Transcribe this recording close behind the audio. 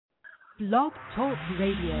Blog Talk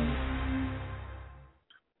Radio.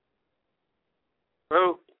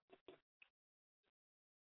 Hello?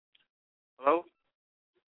 Hello?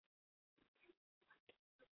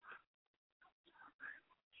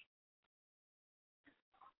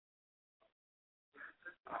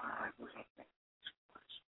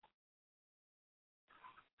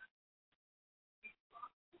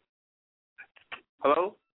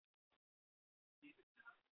 Hello?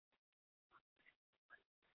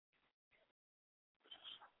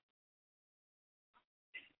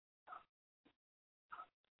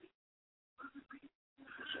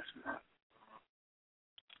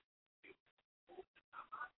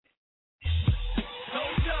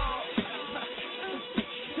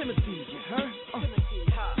 Timothy, you heard?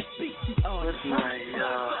 What's my,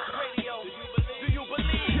 Do you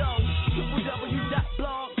believe? Yo,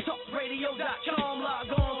 www.blogtalkradio.com. Log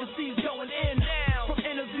on, cause he's going in now. From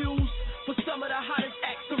interviews for some of the hottest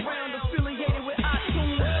acts around, affiliated with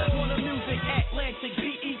iTunes, Warner Music, Atlantic,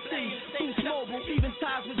 BET, Boost Mobile, even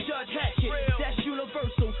ties with Judge Hatchet. That's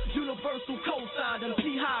Universal co-signed him.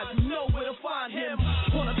 T-High, you know where to find him.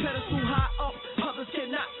 On a pedestal high up, others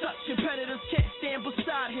cannot touch. Competitors can't stand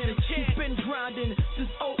beside him. He's been grinding since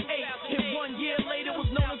 '08, and 1 year later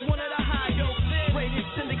was known as one of the highest rated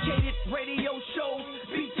syndicated radio shows.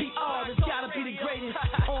 BTR has gotta be the greatest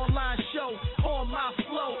online show on my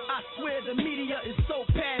flow. I swear the media is so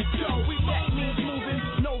past Joe. That means moving,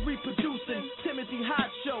 no reproducing. Timothy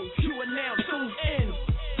Hodge Show, you are now tuned in.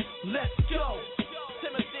 Let's go.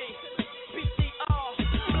 Timothy, BTR,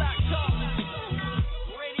 Black Talk,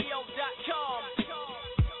 Radio.com. It's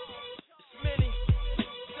Minnie,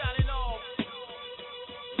 signing off.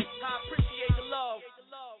 I appreciate the love.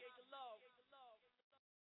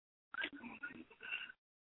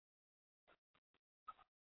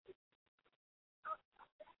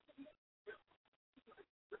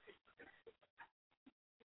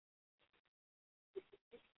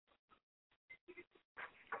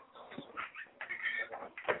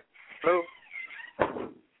 hello?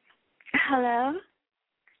 Hello?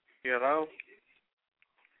 Yeah, hello?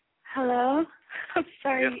 Hello? I'm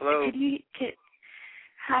sorry. Yes, hello.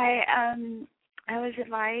 Hi, I was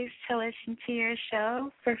advised to listen to your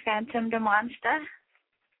show for Phantom de Monsta.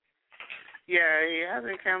 Yeah, he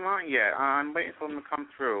hasn't come on yet. I'm waiting for him to come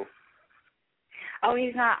through. Oh,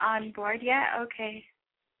 he's not on board yet? Okay.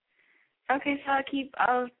 Okay, so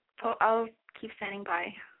I'll keep standing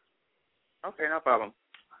by. Okay, no problem.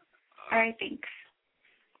 All right, thanks.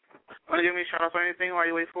 Want to give me a shout out or anything while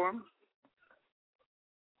you wait for him?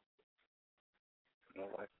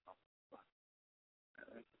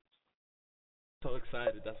 So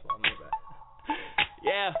excited, that's why I'm like that.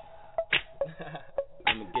 Yeah.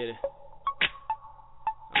 I'ma get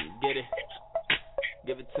it.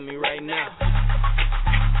 Give it to me right now. I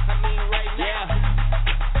mean right now.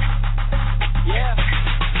 Yeah.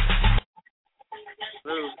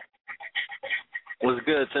 Hello? What's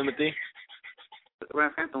good, Timothy?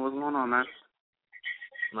 Man, Phantom, what's going on, man?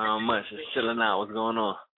 Not much. Just chilling out. What's going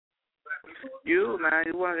on? You, man,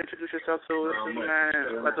 you want to introduce yourself to us, man,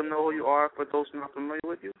 and let them know who you are for those not familiar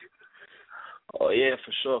with you? Oh, yeah,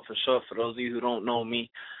 for sure. For those of you who don't know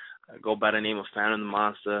me, I go by the name of Phantom the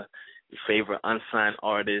Monster, your favorite unsigned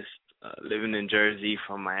artist, living in Jersey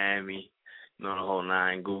from Miami. You know, the whole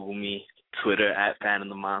nine. Google me, Twitter, @Phantom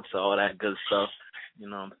the Monster, all that good stuff. You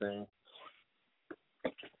know what I'm saying?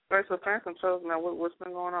 All right, so Phantom, tell us, man, what's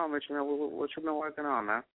been going on with you, man? What you been working on,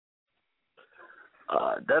 man?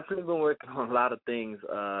 Definitely been working on a lot of things,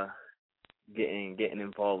 getting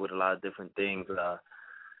involved with a lot of different things.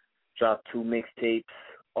 Dropped 2 mixtapes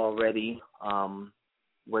already.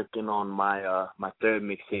 Working on my my 3rd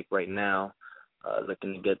mixtape right now.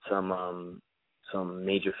 Looking to get some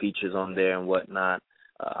major features on there and whatnot.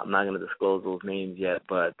 I'm not gonna disclose those names yet,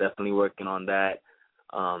 but definitely working on that.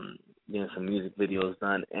 Getting some music videos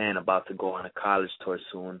done and about to go on a college tour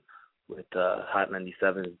soon with Hot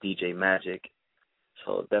 97's DJ Magic.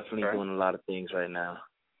 So definitely doing a lot of things right now.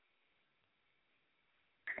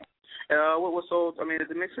 So I mean,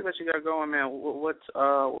 the mixture that you got going, man. What's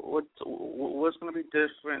going to be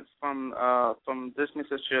different from this mix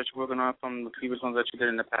that you're working on from the previous ones that you did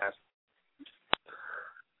in the past?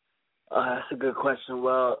 That's a good question.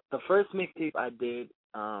 Well, the first mixtape I did,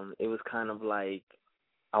 it was kind of like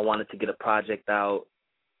I wanted to get a project out,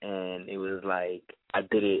 and it was like I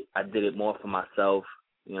did it more for myself.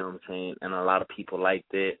 You know what I'm saying? And a lot of people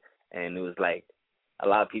liked it, and it was like a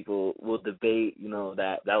lot of people will debate, you know,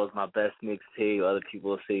 that was my best mixtape. Other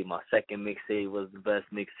people will say my second mixtape was the best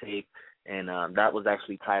mixtape, and that was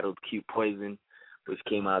actually titled Cute Poison, which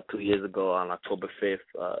came out 2 years ago on October 5th,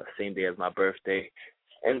 same day as my birthday.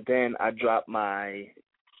 And then I dropped my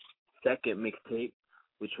second mixtape,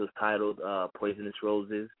 which was titled Poisonous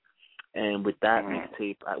Roses. And with that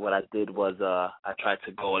mixtape, what I did was I tried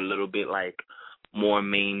to go a little bit like more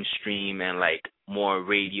mainstream and like more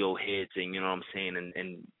radio hits and, you know what I'm saying,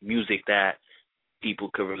 and music that people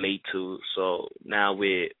could relate to. So now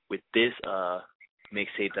with this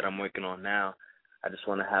mixtape that I'm working on now, I just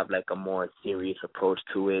want to have like a more serious approach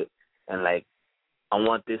to it. And like I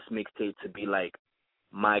want this mixtape to be like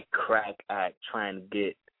my crack at trying to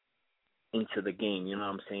get into the game, you know what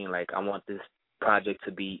I'm saying? Like I want this project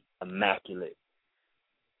to be immaculate.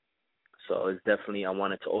 So it's definitely, I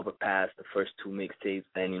wanted to overpass the first two mixtapes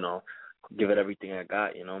and, you know, give it everything I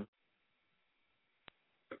got, you know.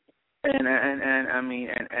 And I mean,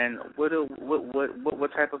 and what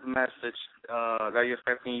type of message that you're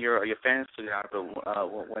expecting your fans to get out of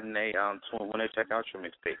when they check out your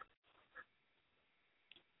mixtape?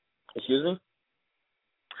 Excuse me?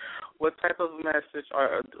 What type of message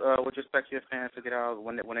would you expect your fans to get out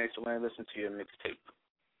when they listen to your mixtape?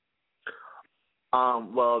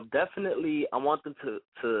 Well, definitely, I want them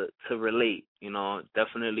to relate. You know,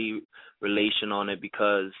 definitely relation on it,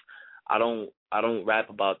 because I don't rap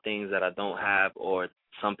about things that I don't have, or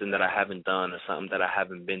something that I haven't done, or something that I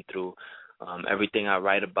haven't been through. Everything I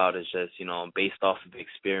write about is just, you know, based off of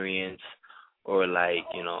experience, or like,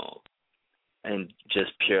 you know, and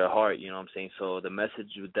just pure heart. You know what I'm saying? So the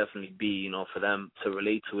message would definitely be, you know, for them to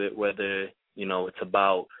relate to it, whether, you know, it's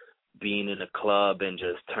about being in a club and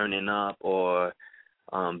just turning up, or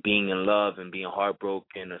being in love and being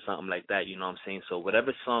heartbroken, or something like that, you know what I'm saying? So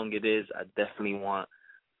whatever song it is, I definitely want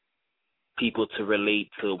people to relate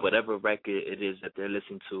to whatever record it is that they're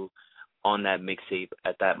listening to on that mixtape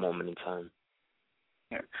at that moment in time.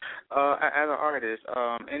 Yeah. As an artist,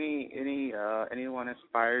 anyone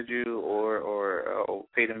inspired you or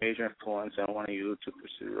played a major influence on one of you to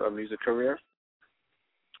pursue a music career?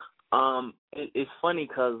 It's funny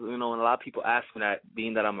because, you know, when a lot of people ask me that,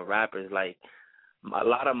 being that I'm a rapper, it's like a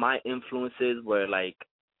lot of my influences were like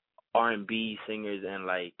R&B singers, and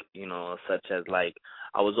like, you know, such as like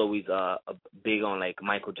I was always big on like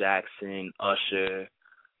Michael Jackson, Usher.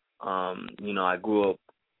 You know, I grew up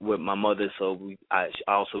with my mother, so I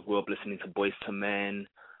also grew up listening to Boyz II Men.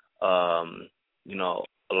 You know,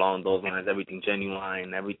 along those lines, everything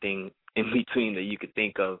Genuine, everything in between that you could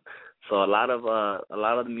think of. So a lot of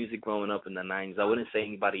the music growing up in the 90s, I wouldn't say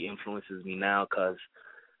anybody influences me now, because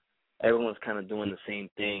everyone's kind of doing the same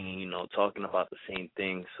thing and, you know, talking about the same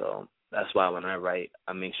thing. So that's why when I write,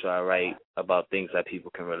 I make sure I write about things that people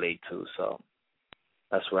can relate to. So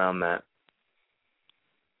that's where I'm at.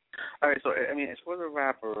 All right, so I mean, as for the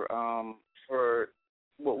rapper, for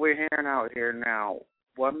what we're hearing out here now,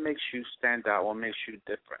 what makes you stand out? What makes you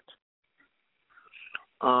different?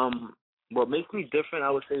 What makes me different, I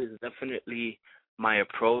would say, is definitely my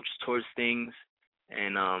approach towards things,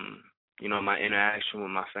 and you know, my interaction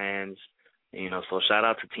with my fans. You know, so shout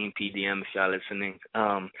out to Team PDM if y'all listening.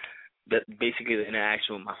 Basically the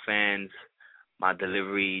interaction with my fans, my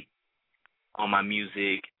delivery on my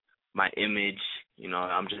music, my image. You know,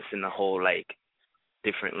 I'm just in the whole like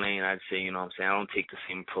different lane, I'd say. You know what I'm saying? I don't take the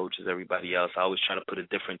same approach as everybody else. I always try to put a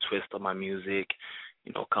different twist on my music.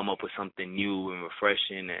 You know, come up with something new and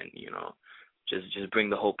refreshing, and, you know, just bring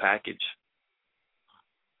the whole package.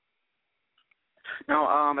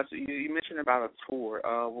 Now, you mentioned about a tour.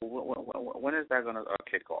 When is that going to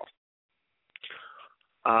kick off?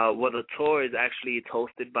 Well, the tour is actually, it's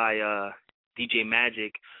hosted by DJ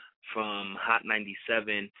Magic from Hot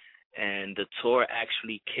 97, and the tour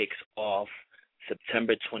actually kicks off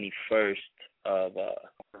September 21st of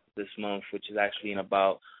this month, which is actually in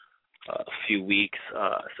about a few weeks.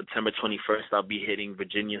 September 21st, I'll be hitting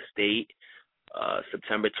Virginia State.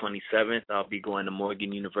 September 27th, I'll be going to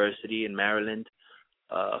Morgan University in Maryland.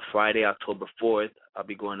 Friday, October 4th, I'll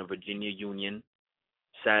be going to Virginia Union.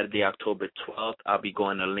 Saturday, October 12th, I'll be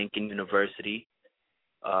going to Lincoln University.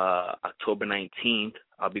 October 19th,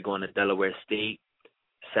 I'll be going to Delaware State.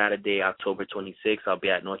 Saturday, October 26th, I'll be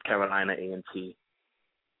at North Carolina A&T.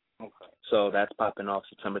 Okay. So that's popping off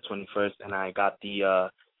September 21st, and I got the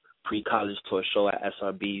pre-college tour show at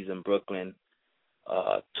SRB's in Brooklyn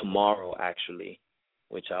tomorrow, actually,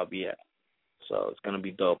 which I'll be at. So it's going to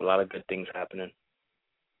be dope. A lot of good things happening.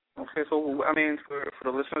 Okay, so I mean, for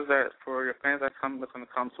the listeners for your fans that's going to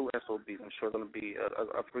come to SOBs, I'm sure it'll be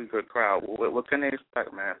a pretty good crowd. What can they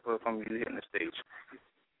expect, man, from you hitting the stage?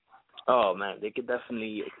 Oh man, they could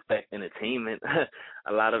definitely expect entertainment,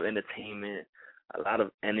 a lot of entertainment, a lot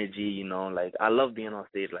of energy. You know, like I love being on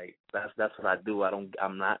stage. Like that's what I do.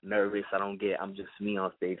 I'm not nervous. I'm just me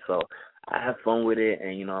on stage. So I have fun with it,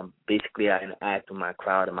 and basically I interact with my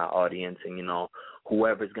crowd and my audience, and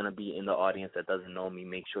whoever's gonna be in the audience that doesn't know me,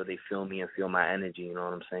 make sure they feel me and feel my energy. You know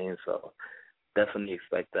what I'm saying? So definitely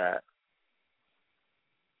expect that.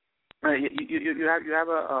 You have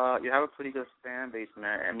a pretty good fan base,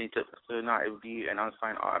 man. I mean, to not be an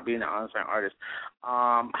being an unsigned artist.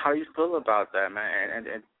 How do you feel about that, man?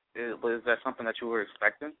 And was that something that you were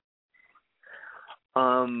expecting?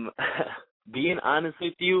 Being honest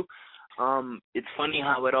with you, it's funny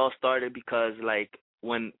how it all started because like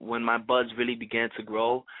when my buzz really began to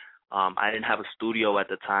grow, I didn't have a studio at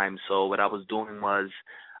the time, so what I was doing was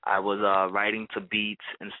I was writing to beats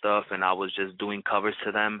and stuff, and I was just doing covers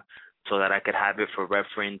to them so that I could have it for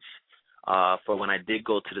reference for when I did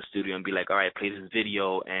go to the studio and be like, all right, play this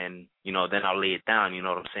video, and then I'll lay it down. You know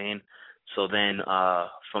what I'm saying? So then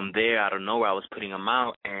from there, out of nowhere, I was putting them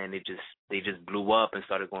out, and they just blew up and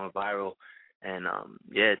started going viral. And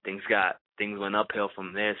things went uphill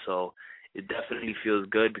from there. So it definitely feels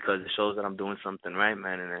good because it shows that I'm doing something right,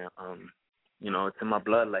 man. And it's in my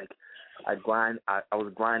blood. Like I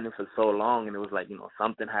was grinding for so long, and it was like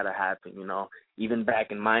something had to happen. Even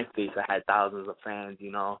back in MySpace, I had thousands of fans.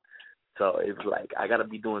 So it's like I gotta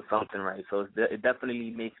be doing something right. So it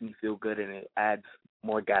definitely makes me feel good, and it adds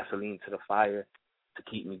more gasoline to the fire to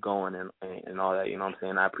keep me going and all that. You know what I'm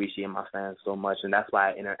saying? I appreciate my fans so much, and that's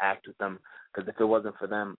why I interact with them. Because if it wasn't for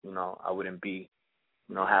them, I wouldn't be,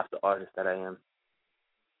 half the artist that I am.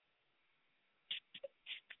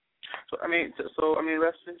 So I mean,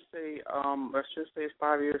 let's just say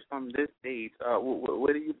 5 years from this date,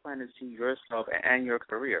 where do you plan to see yourself and your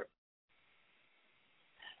career?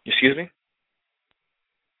 Excuse me?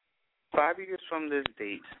 5 years from this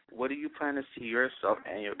date, what do you plan to see yourself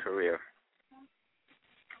and your career?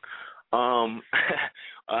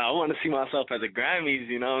 I want to see myself at the Grammys.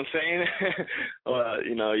 You know what I'm saying? Well,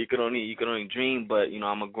 you could only dream, but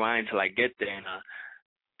I'm a grind till I get there. And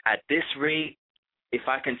at this rate, if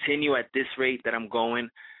I continue at this rate that I'm going,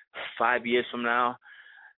 5 years from now,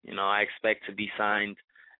 I expect to be signed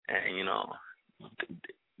and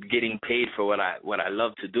getting paid for what I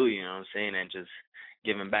love to do. You know what I'm saying? And just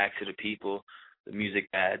giving back to the people the music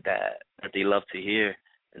that they love to hear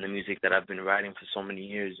and the music that I've been writing for so many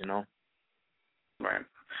years. Right.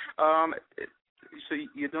 So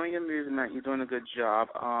you're doing your music, man. You're doing a good job.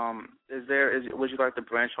 Would you like to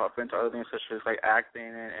branch off into other things such as like acting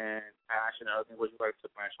and passion and other things? Would you like to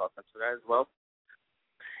branch off into that as well?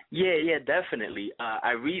 Yeah, definitely.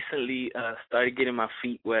 I recently started getting my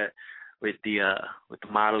feet wet with the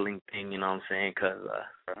modeling thing. You know what I'm saying? Because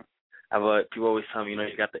people always tell me,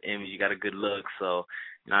 you got the image, you got a good look. So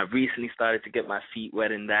I recently started to get my feet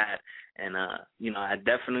wet in that. And, I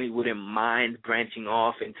definitely wouldn't mind branching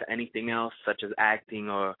off into anything else, such as acting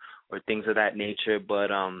or things of that nature.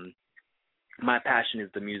 But my passion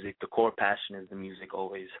is the music. The core passion is the music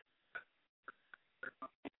always.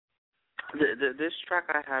 This track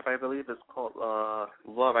I have, I believe, is called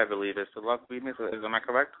Love, I believe. It's the Love remix. Am I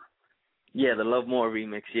correct? Yeah, the Love More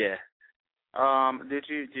remix, yeah. Did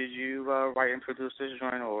you write and produce this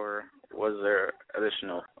joint, or was there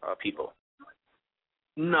additional people?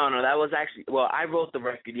 No, that was actually, I wrote the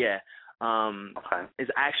record, yeah. Okay.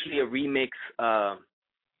 It's actually a remix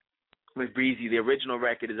with Breezy. The original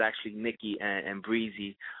record is actually Nicki and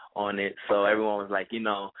Breezy on it, so everyone was like,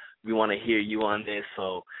 we want to hear you on this,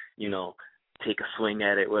 so, take a swing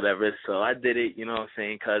at it, whatever. So I did it, you know what I'm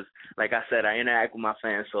saying, because, like I said, I interact with my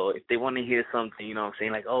fans, so if they want to hear something, you know what I'm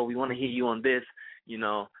saying, like, oh, we want to hear you on this,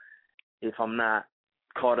 if I'm not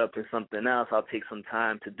caught up in something else, I'll take some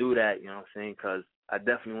time to do that, you know what I'm saying, because I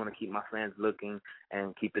definitely want to keep my fans looking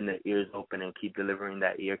and keeping their ears open and keep delivering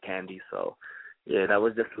that ear candy. So, yeah, that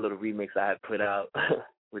was just a little remix I had put out,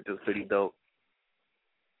 which was pretty dope.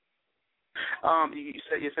 You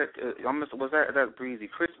said was that Breezy?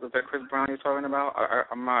 Was that Chris Brown you're talking about?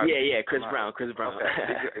 I'm not. Yeah, Chris Brown. Okay.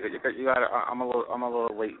 You got. I'm a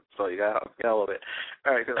little late, so you got a little bit.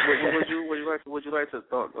 All right. Would you like to?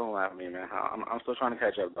 Don't laugh at me, man. I'm still trying to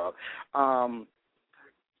catch up, dog.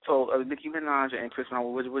 So Nicki Minaj and Chris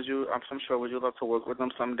Brown, would you? I'm sure. Would you love to work with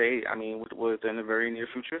them someday? I mean, within the very near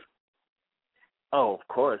future. Oh, of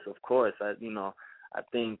course.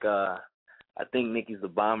 I think Nicki's the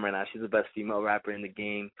bomb right now. She's the best female rapper in the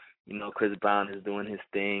game. Chris Brown is doing his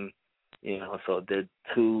thing. So they're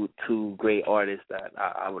two great artists that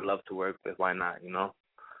I would love to work with. Why not?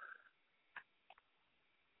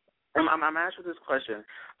 I'm asking this question.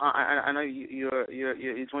 I know you're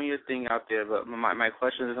doing your thing out there, but my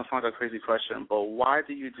question doesn't sound like a crazy question. But why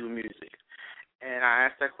do you do music? And I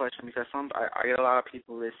ask that question because I get a lot of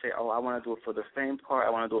people, they say, oh, I want to do it for the fame part, I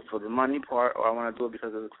want to do it for the money part, or I want to do it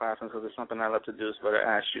because of the class and because it's something I love to do. So I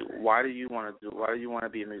ask you, why do you want to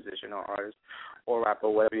be a musician or artist or rapper,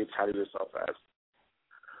 whatever you title yourself as?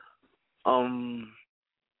 I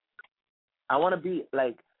want to be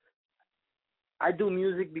like, I do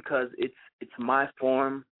music because it's my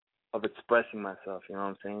form of expressing myself. You know what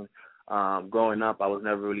I'm saying? Growing up, I was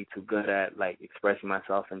never really too good at like expressing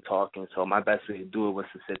myself and talking. So my best way to do it was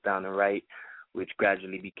to sit down and write, which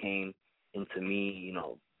gradually became into me,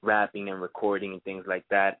 rapping and recording and things like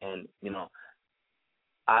that. And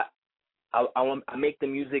I make the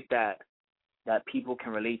music that people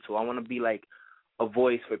can relate to. I want to be like a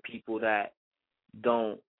voice for people that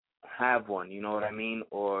don't have one. You know what I mean?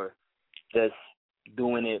 Or just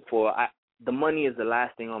doing it for the money is the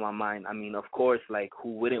last thing on my mind. I mean, of course, like,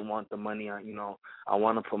 who wouldn't want the money? I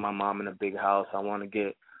want to put my mom in a big house. I want to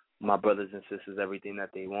get my brothers and sisters everything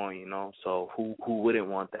that they want, So who wouldn't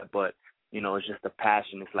want that? But, it's just a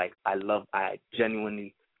passion. It's like I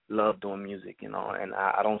genuinely love doing music, and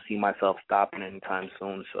I don't see myself stopping anytime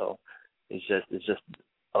soon. So it's just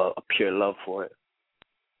a pure love for it.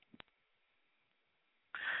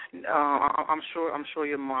 I'm sure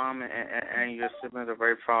your mom and your siblings are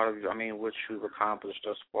very proud of you. I mean, what you've accomplished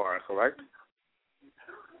thus far, correct?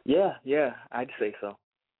 Yeah, I'd say so.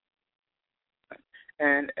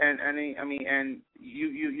 And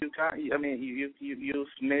you got you've made it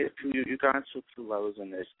through. You got into 2 levels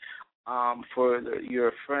in this. For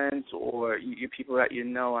your friends or your people that you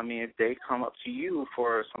know, I mean, if they come up to you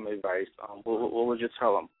for some advice, what would you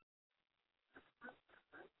tell them?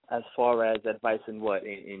 As far as advice in what?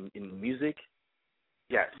 In music?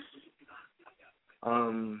 Yes.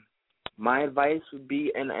 My advice would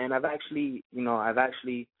be, and I've actually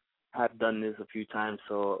have done this a few times,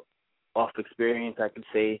 so off experience I can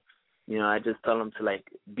say, I just tell them to, like,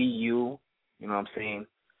 be you, what I'm saying?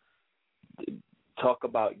 Talk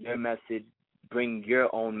about your message, bring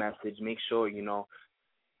your own message, make sure,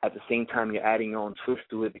 at the same time you're adding your own twist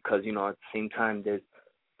to it, because, at the same time there's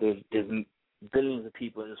billions of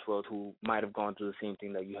people in this world who might have gone through the same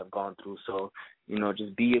thing that you have gone through. So,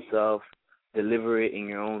 just be yourself, deliver it in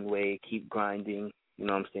your own way, keep grinding,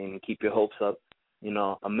 what I'm saying, and keep your hopes up.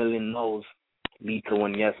 A million no's lead to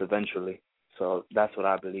one yes eventually. So that's what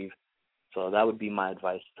I believe. So that would be my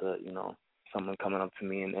advice to, someone coming up to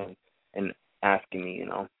me and asking me,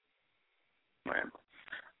 Right.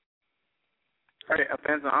 All right,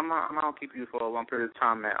 Benzo, I'm not gonna keep you for a long period of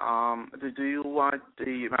time, man. Do you want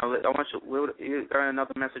you got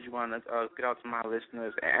another message you want to get out to my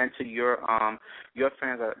listeners and to your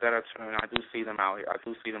fans that are tuning in? I do see them out here. I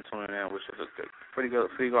do see them tuning in, which is a pretty good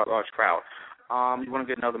large crowd. You want to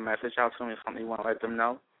get another message out to them? Something you want to let them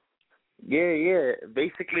know? Yeah.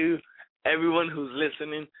 Basically, everyone who's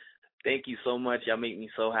listening, thank you so much. Y'all make me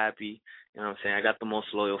so happy. You know what I'm saying? I got the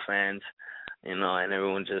most loyal fans. And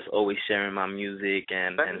everyone just always sharing my music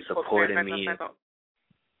and supporting me.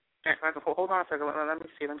 Hold on a second. Let me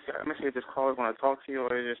see if this caller is going to talk to you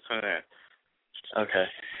or just turn in. Okay.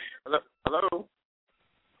 Hello.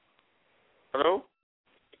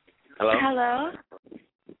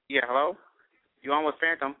 Yeah, hello. You on with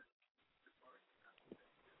Phantom?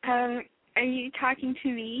 Are you talking to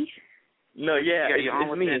me? No,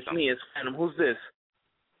 it's me. It's Phantom. Who's this?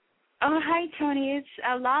 Oh, hi, Tony. It's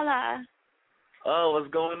Lala. Oh, what's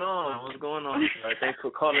going on? Thanks for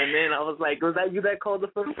calling in. I was like, was that you that called the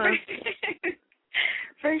first time?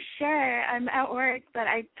 For sure. I'm at work, but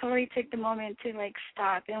I totally took the moment to, like,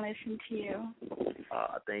 stop and listen to you.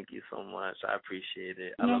 Oh, thank you so much. I appreciate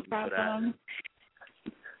it. I love you for that.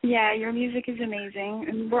 Yeah, your music is amazing,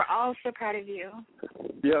 and we're all so proud of you.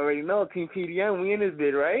 You already know, Team PDM, we in this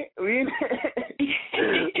bit, right? We in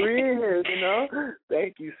here,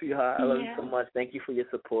 Thank you, sweetheart. I love you so much. Thank you for your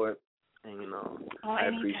support. And, I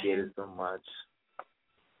appreciate it so much.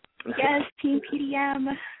 Yes, Team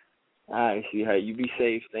PDM. All right, sweetheart. You be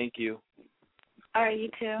safe. Thank you. All right,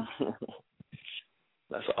 you too.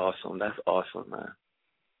 That's awesome, man.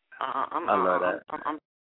 I love that.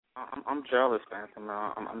 I'm jealous, man.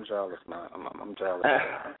 I'm jealous, man. I'm jealous.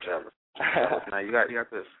 I'm jealous, man. You got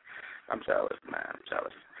this. I'm jealous, man. I'm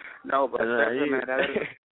jealous. No, but that's it, man. That is.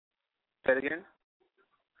 Say it again.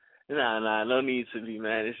 Nah, no need to be,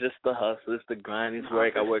 man. It's just the hustle, it's the grind, it's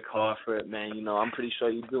work. I work hard for it, man. I'm pretty sure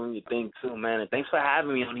you're doing your thing too, man. And thanks for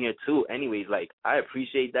having me on here too. Anyways, like, I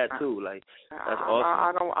appreciate that too. Like, that's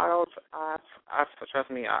awesome. I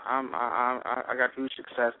trust me. I got huge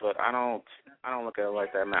success, but I don't look at it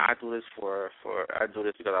like that, man. I do this because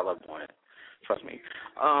I love doing it. Trust me.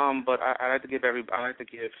 But I like to give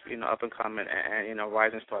up and coming and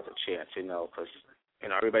rising stars a chance, because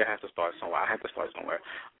everybody has to start somewhere. I have to start somewhere.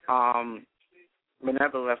 But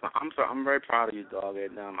nevertheless, I'm very proud of you, dog,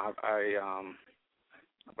 and I'm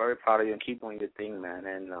very proud of you, and keep doing your thing, man.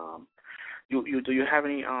 And do you have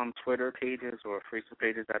any Twitter pages or Facebook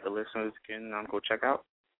pages that the listeners can go check out?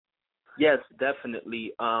 Yes,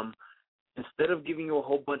 definitely. Instead of giving you a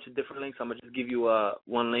whole bunch of different links, I'm gonna just give you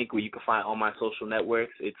one link where you can find all my social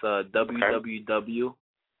networks. It's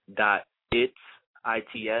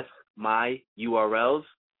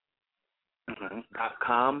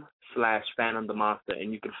www.myurls.com/Phantom the Monster,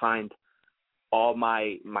 and you can find all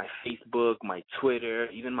my Facebook, my Twitter,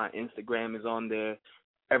 even my Instagram is on there.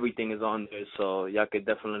 Everything is on there, so y'all could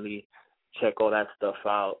definitely check all that stuff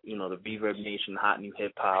out. The Reverb Nation, Hot New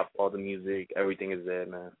Hip Hop, all the music, everything is there,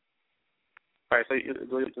 man. All right, so you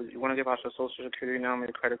want to give out your social security number,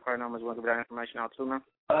 your credit card numbers? You want to give that information out too, man?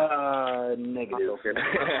 Negative. Okay.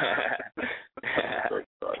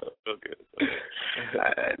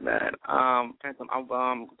 All right, man. Phantom,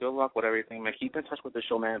 good luck with everything, man. Keep in touch with the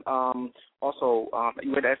show, man. Also,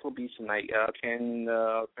 you at SOB tonight. Can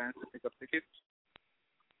fans pick up tickets?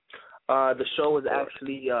 The show is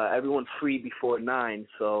actually everyone free before 9,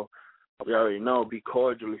 so we already know. Be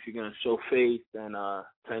cordial if you're gonna show face, and to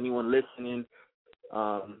anyone listening,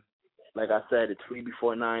 like I said, it's free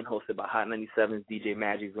before 9. Hosted by Hot 97's DJ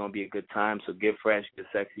Magic. It's gonna be a good time. So get fresh, get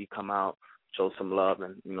sexy, come out, show some love,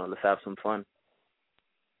 and let's have some fun.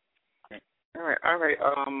 All right,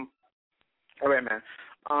 man.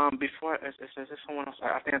 Before is there someone else?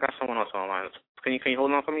 I think I got someone else online. Can you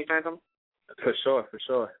hold on for me, Phantom? For sure.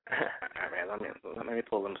 All right, man. Let me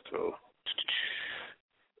pull them through.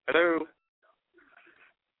 Hello.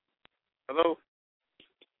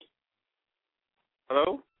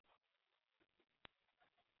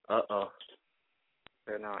 Uh-oh.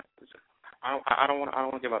 They're not. I don't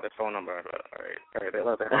want to give out their phone number. But all right. They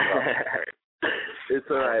let their phone number. All right. It's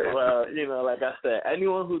all right. Well, like I said,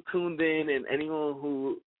 anyone who tuned in and anyone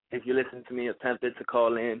who, if you listen to me, attempted to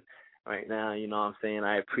call in right now, what I'm saying,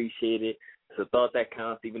 I appreciate it. It's a thought that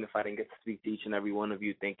counts, even if I didn't get to speak to each and every one of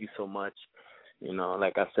you. Thank you so much.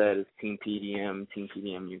 Like I said, it's Team PDM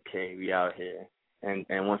UK. We out here. And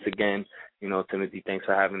once again, Timothy, thanks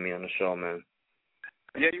for having me on the show, man.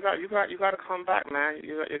 Yeah, you got to come back, man.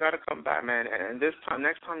 You got to come back, man. And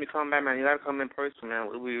next time you come back, man, you got to come in person, man.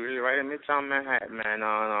 We right in Midtown Manhattan, man,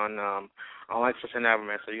 on Lexus and Avenue,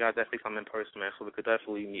 man. So you got to definitely come in person, man. So we could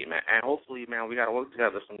definitely meet, man. And hopefully, man, we got to work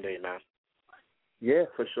together someday, man. Yeah,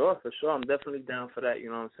 for sure. I'm definitely down for that. You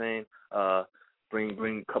know what I'm saying?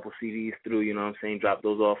 Bring a couple CDs through. You know what I'm saying? Drop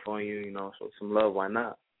those off on you. Show some love. Why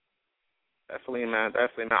not? Definitely, man.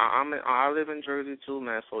 I live in Jersey too,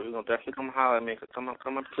 man. So definitely come holler at me. Come up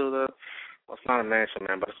to the. Well, it's not a mansion,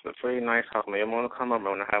 man, but it's a pretty nice house, man. You want to come up,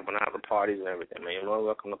 man, when I have the parties and everything, man. You're more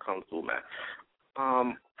welcome to come through, man.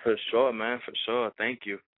 For sure, man. For sure. Thank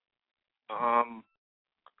you.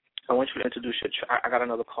 I want you to introduce your. I got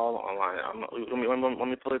another call online. Want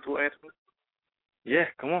me to pull it through, Anthony? Yeah,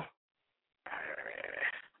 come on.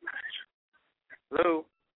 Hello.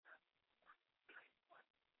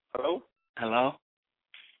 Hello?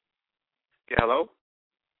 Yeah, hello?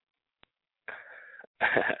 I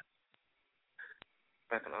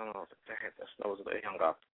don't know. That was a bit hung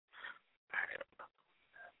up.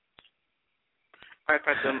 All right,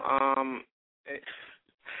 Phantom.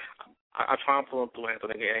 I try and pull him through,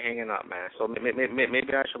 Anthony. They're hanging up, man. So maybe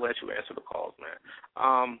I should let you answer the calls, man.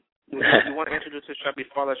 You want to introduce this track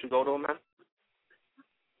before I let you go, though, man?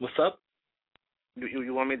 What's up?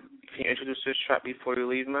 You want me? Can you introduce this track before you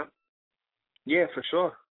leave, man? Yeah, for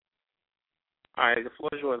sure. All right, the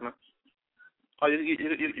floor is yours, man. Oh, you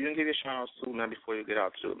can give your shout outs too, man, before you get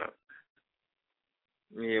out too, man.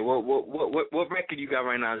 Yeah, what record you got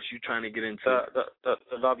right now that you trying to get into? The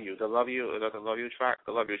Love You track.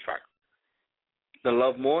 The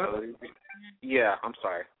Love More? Yeah, I'm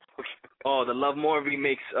sorry. Oh, the Love More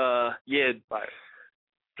remix. Yeah. Right.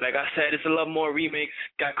 Like I said, it's a Love More remix.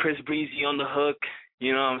 Got Chris Breezy on the hook.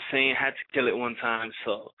 You know what I'm saying? Had to kill it one time,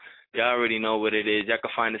 so y'all already know what it is. Y'all can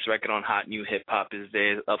find this record on Hot New Hip Hop. Is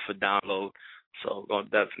there, up for download. So go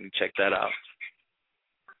definitely check that out.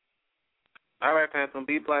 All right, Phantom.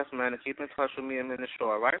 Be blessed, man, and keep in touch with me and in the show,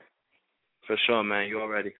 all right? For sure, man. You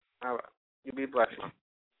already. All right. You be blessed, man.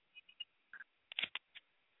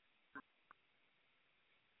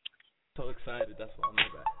 So excited. That's why I'm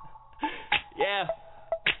back. Yeah.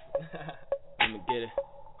 I'ma get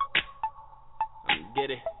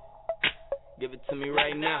it. Give it to me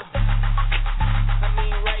right now.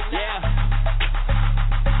 Right now.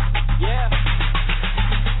 Yeah.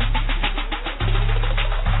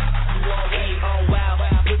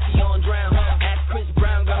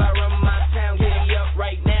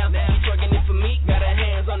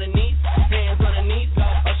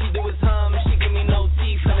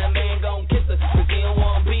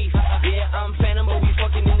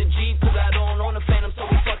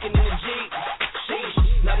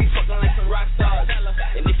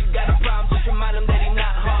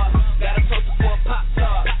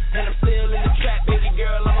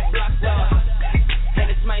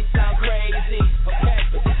 sound crazy, okay,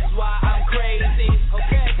 but this is why I'm crazy,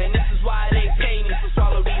 okay, and this is why they pay me to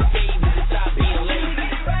swallow these babies and stop being lazy.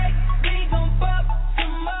 Right, we gon' fuck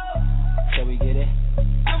some more. Shall we get it?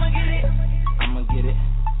 I'ma get it. I'ma get it.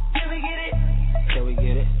 Can we get it? Shall we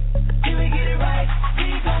get it? Can we get it right?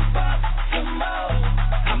 We gon' fuck some more.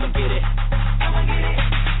 I'ma get it. I'ma get it.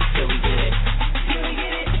 Shall we get it? Can we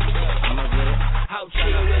get it? I'ma get it. Out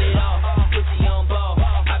chill with it all, pussy on ball.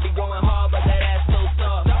 I be going hard, but that ass so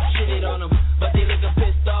soft. Shit it on them, but they looking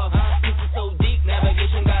pissed off. Pussy so deep,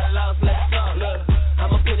 navigation got lost. Let's talk. Look,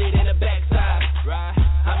 I'ma put it in the backside. Right.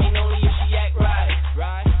 I mean only if she act right.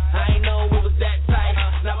 Right. I ain't know it was that tight.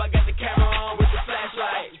 Now I got the camera on with the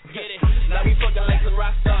flashlight. Get it? Now we fucking like some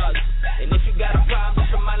rock stars. And if you got a problem,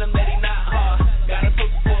 just remind him that he not hard. Got a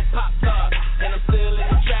post for a pop star, and I'm still in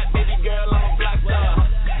the trap, baby girl. I'm a block star.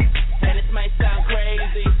 And this might sound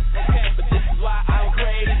crazy, okay, but this is why I'm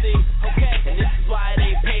crazy, okay, and this is why they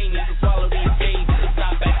pay me to swallow these babies to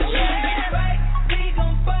stop acting lazy. Yeah, right, we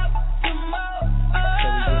gon' fuck some more.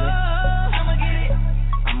 I'ma get it.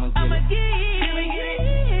 I'ma get it. Can we get it?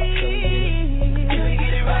 Can we get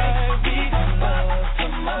it right? We gon' fuck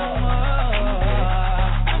some more.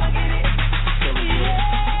 I'ma get it.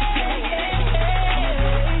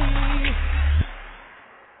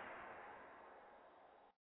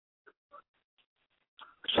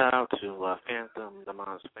 Shout out to Phantom, the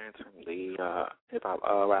Monsta Phantom, the hip-hop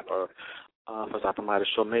rapper for South Midas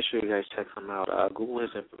Show. Make sure you guys check him out. Google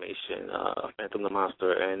his information, Phantom the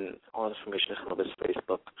Monster, and all the information is on his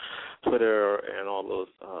Facebook, Twitter, and all those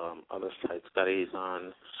other sites that he's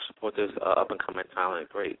on. Support this up-and-coming talent.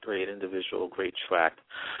 Great individual, great track.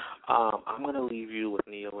 I'm going to leave you with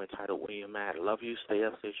Neo entitled When You're Mad. Love you. Stay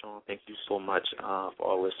up, stay strong. Thank you so much for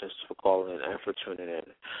all listeners for calling in and for tuning in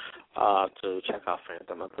to check out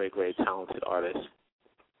Phantom, a great, talented artist.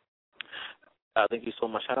 Thank you so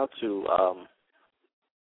much. Shout out to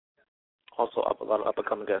also a lot of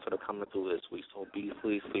up-and-coming guests that are coming through this week. So please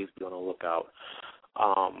be on the lookout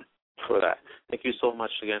for that. Thank you so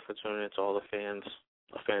much again for tuning in to all the fans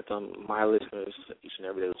of Phantom, my listeners, each and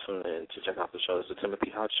every day tuning in to check out the show. It's the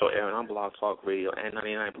Timothy Hot Show airing on Blog Talk Radio and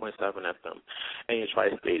 99.7 FM in your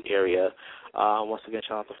tri-state area. Once again,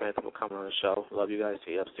 shout out to Phantom for coming on the show. Love you guys.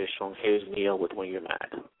 Stay up, stay strong. Here's Neil with When You're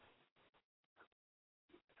Mad.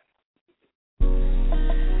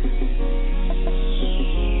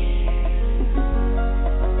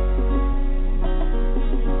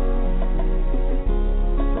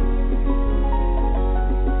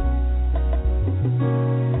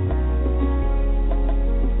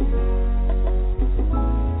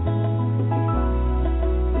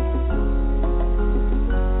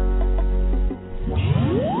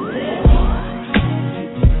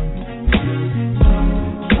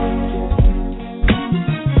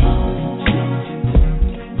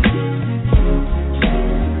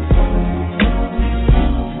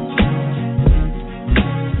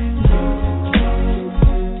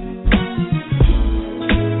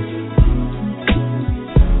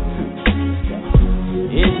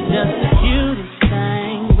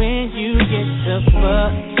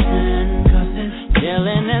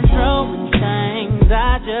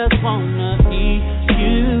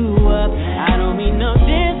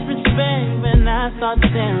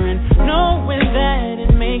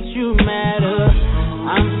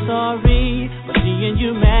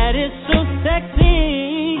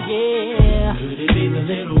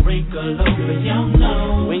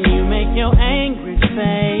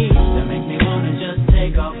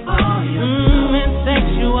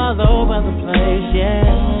 All over the place.